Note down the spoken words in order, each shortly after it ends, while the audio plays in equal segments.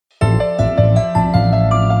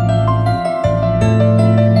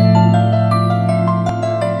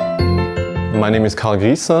My name is Karl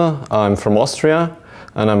Grieser. I'm from Austria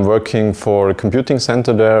and I'm working for a computing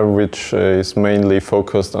center there which is mainly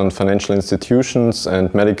focused on financial institutions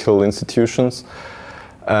and medical institutions.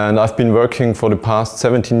 And I've been working for the past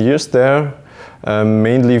 17 years there.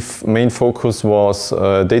 Main focus was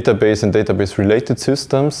database and database related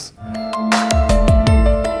systems.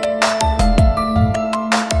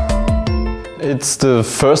 It's the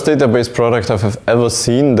first database product I've ever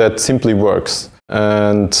seen that simply works.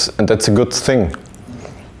 And that's a good thing,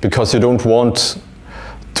 because you don't want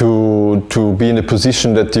to be in a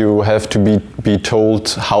position that you have to be told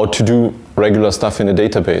how to do regular stuff in a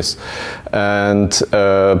database. And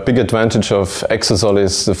a big advantage of Exasol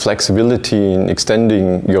is the flexibility in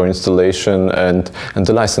extending your installation and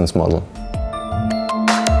the license model.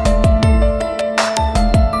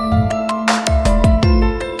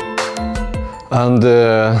 And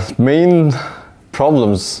the main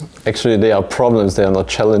problems, actually they are problems, they are not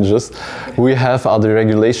challenges, we have are the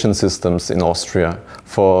regulation systems in Austria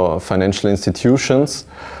for financial institutions.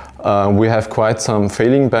 We have quite some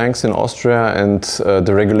failing banks in Austria, and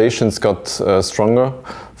the regulations got stronger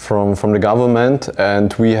from the government,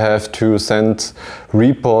 and we have to send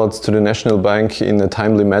reports to the National Bank in a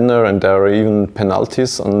timely manner, and there are even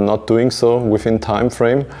penalties on not doing so within time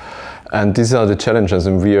frame. And these are the challenges,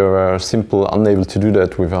 and we are simply unable to do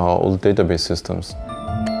that with our old database systems.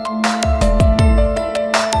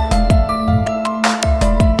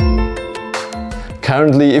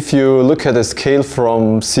 Currently, if you look at a scale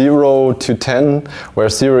from 0 to 10, where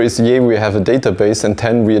 0 is yeah, we have a database, and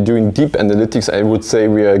 10 we are doing deep analytics, I would say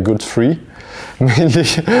we are a good 3. Mainly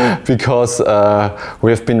because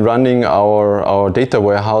we have been running our data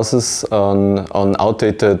warehouses on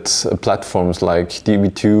outdated platforms like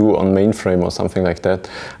DB2 on mainframe or something like that,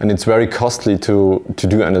 and it's very costly to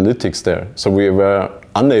do analytics there. So we were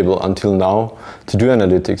unable until now to do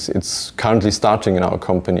analytics. It's currently starting in our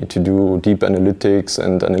company to do deep analytics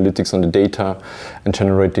and analytics on the data and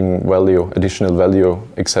generating value, additional value,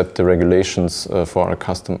 except the regulations for our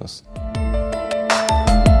customers.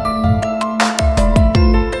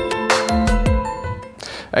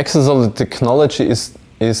 Exasol, the technology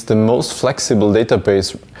is the most flexible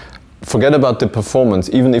database. Forget about the performance.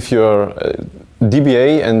 Even if you're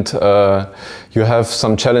DBA and you have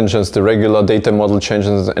some challenges, the regular data model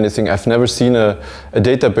changes, anything, I've never seen a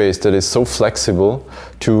database that is so flexible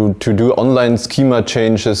to do online schema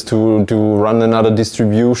changes, to run another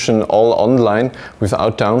distribution all online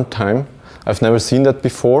without downtime. I've never seen that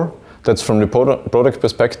before. That's from the product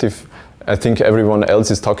perspective. I think everyone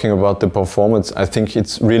else is talking about the performance. I think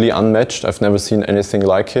it's really unmatched. I've never seen anything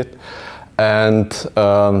like it. And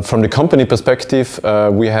from the company perspective,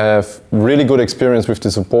 we have really good experience with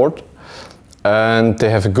the support, and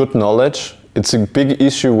they have a good knowledge. It's a big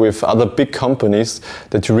issue with other big companies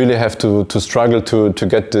that you really have to struggle to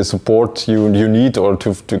get the support you need, or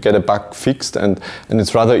to get a bug fixed, and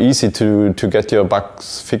it's rather easy to get your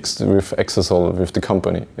bugs fixed with Exasol, with the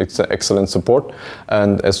company. It's an excellent support,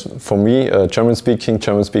 and as for me, German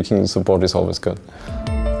speaking support is always good.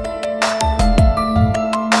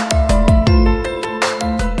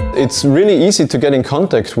 It's really easy to get in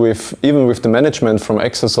contact with, even with the management from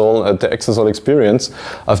Exasol at the Exasol experience.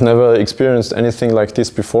 I've never experienced anything like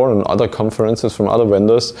this before in other conferences from other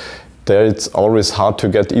vendors. There it's always hard to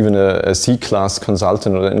get even a C-class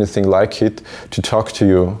consultant or anything like it to talk to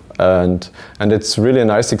you. And it's really a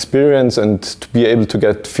nice experience, and to be able to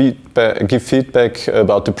get give feedback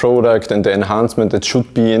about the product and the enhancement that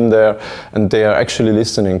should be in there, and they are actually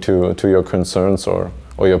listening to your concerns or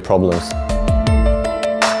your problems.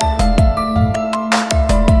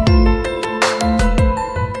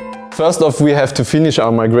 First off, we have to finish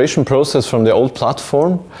our migration process from the old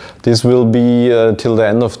platform. This will be till the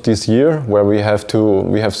end of this year, where we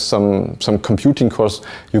have some computing course,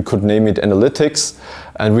 you could name it analytics,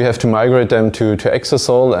 and we have to migrate them to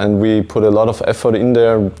Exasol, and we put a lot of effort in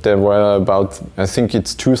there. There were about, I think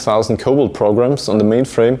it's 2,000 COBOL programs on the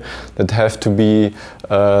mainframe that have to be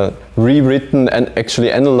rewritten and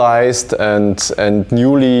actually analyzed and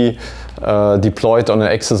newly deployed on an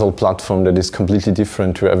Exasol platform that is completely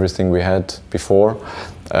different to everything we had before.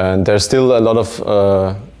 And there's still a lot of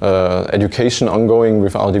education ongoing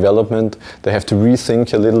with our development. They have to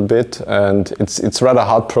rethink a little bit, and it's rather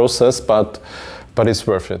hard process, but it's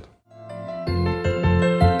worth it.